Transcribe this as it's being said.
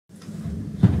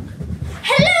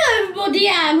everybody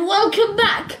and welcome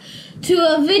back to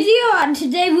a video, and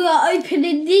today we are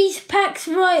opening these packs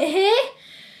right here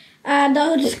and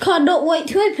I just cannot wait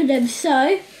to open them.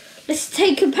 So let's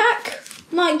take a pack,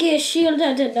 might get a shield,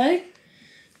 I don't know.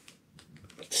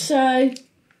 So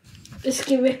let's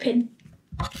get ripping.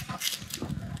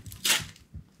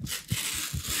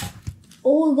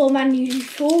 Oh, we've got Man U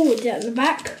forward at the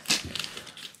back.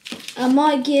 I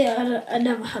might get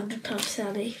another 100 club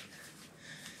Sally.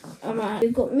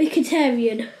 We've got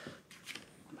Mkhitaryan.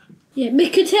 Yeah,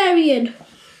 Mkhitaryan.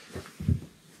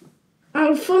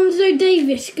 Alphonso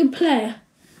Davies, good player.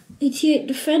 88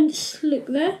 defence, look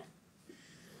there.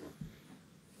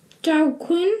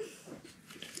 Quinn.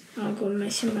 I'm going to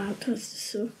mess him out, that's the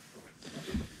sort.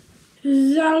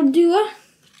 Zaldua.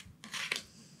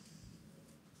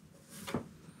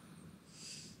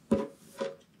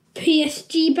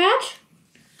 PSG badge.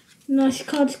 Nice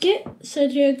card to get.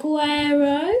 Sergio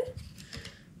Aguero.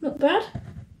 Not bad.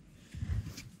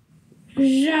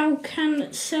 João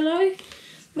Cancelo.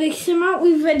 Mason Mount,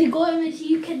 we've already got him, as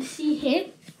you can see here.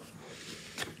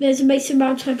 There's Mason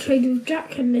Mount I traded with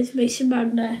Jack, and there's Mason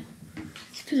Mount there.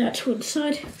 Let's put that to one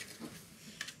side.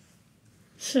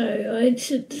 So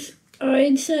our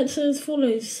inserts are as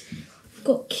follows. We've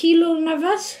got Keylor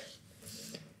Navas.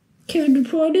 Kevin De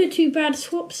Bruyne, too bad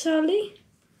swap, Sally.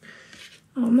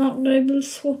 Mark Noble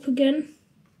swap again.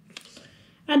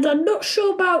 And I'm not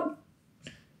sure about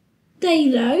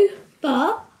Dalo,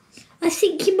 but I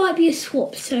think he might be a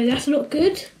swap, so that's not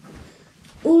good.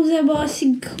 All of them I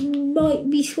think might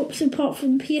be swaps apart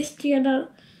from PSG and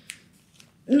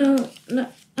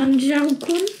João.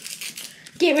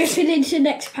 Get ripping into the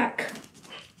next pack.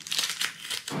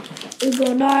 We've got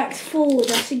an Ajax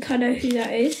forward, I think I know who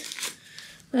that is.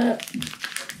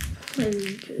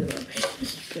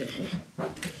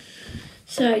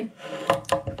 So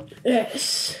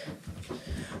let's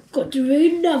got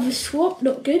Daroon, another swap,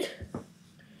 not good.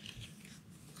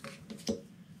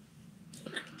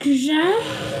 Jean,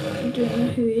 I don't know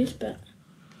who he is, but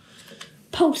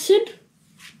Paulson,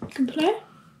 good player.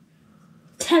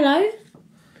 Tello,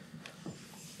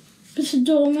 it's a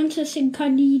dormant, I think I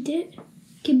need it.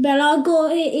 Kimbella, I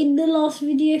got it in the last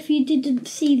video. If you didn't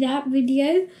see that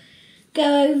video,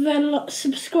 go over and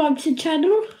subscribe to the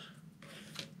channel.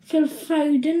 Phil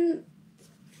Foden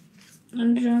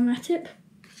and Dramatic.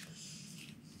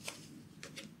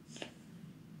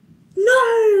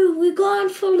 No, we got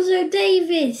Alphonso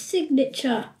Davies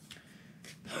signature.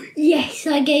 Yes,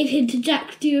 I gave him to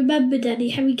Jack. Do you remember, Daddy?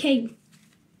 Harry Kane.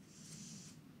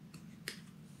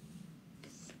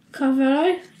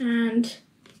 Carvalho and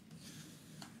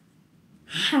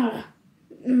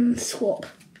swap.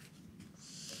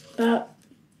 But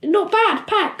not bad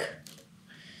pack.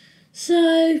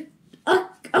 So I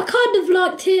kind of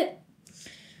liked it.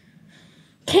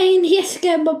 Kane, he has to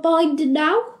get my binder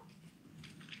now.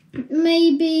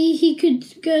 Maybe he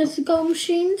could go to goal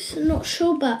machines. I'm not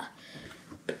sure, but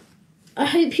I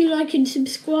hope you like and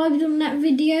subscribed on that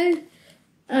video.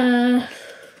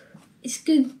 It's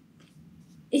good.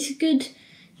 It's good.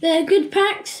 They're good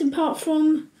packs apart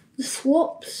from the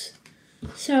swaps,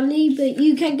 Sally. But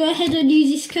you can go ahead and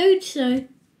use this code. So,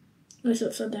 it's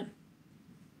upside down.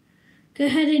 Go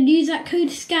ahead and use that code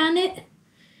to scan it.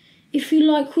 If you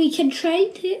like, we can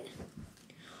trade it.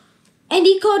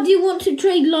 Any card you want to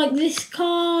trade, like this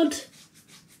card,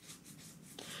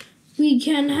 we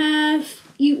can have.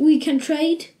 We can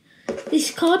trade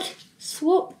this card.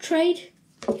 Swap trade.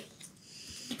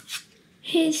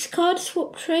 His card.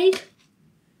 Swap trade.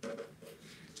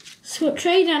 Swap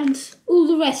trade, and all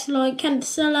the rest like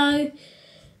Cancelo,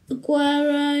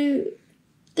 Aguero,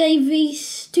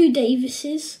 Davies, 2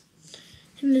 Davises.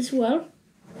 Him as well.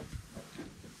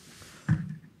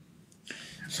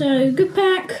 So good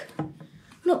pack,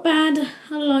 not bad.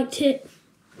 I liked it.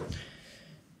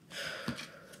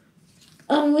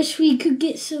 I wish we could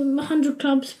get some 100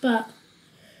 clubs, but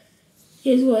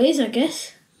here's what it is, I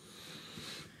guess.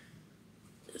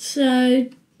 So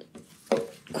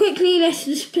quickly, let's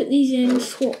just put these in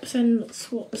swaps and not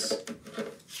swaps,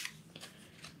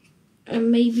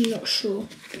 and maybe not sure.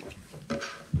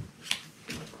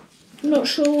 Not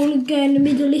sure we'll go in the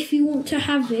middle if you want to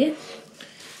have it,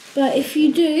 but if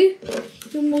you do,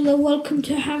 you're more than welcome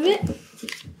to have it.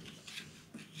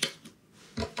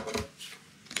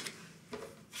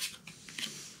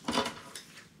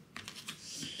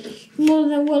 More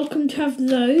than welcome to have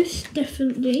those,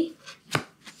 definitely.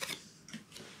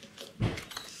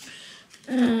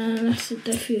 That's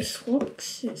definitely a swap,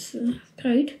 'cause it's a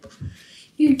code.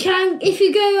 You can, if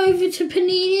you go over to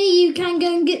Panini, you can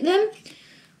go and get them,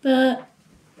 but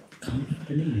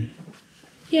Panini?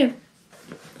 yeah.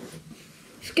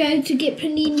 you go to get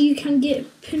Panini, you can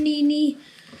get Panini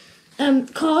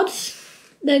cards.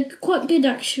 They're quite good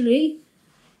actually,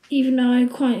 even though I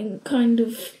kind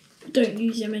of don't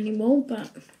use them anymore,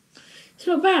 but it's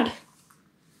not bad.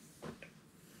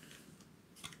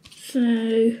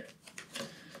 So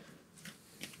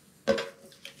as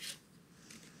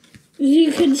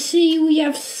you can see, we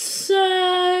have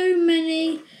so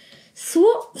many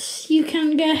swaps. You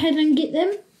can go ahead and get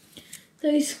them,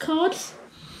 those cards.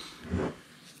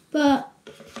 But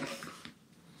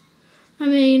I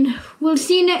mean, we'll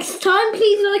see you next time.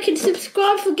 Please like and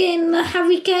subscribe for getting the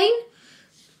Harry Kane.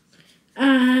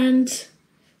 And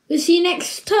we'll see you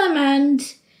next time,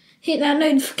 and hit that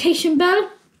notification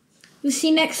bell. We'll see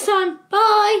you next time.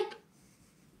 Bye.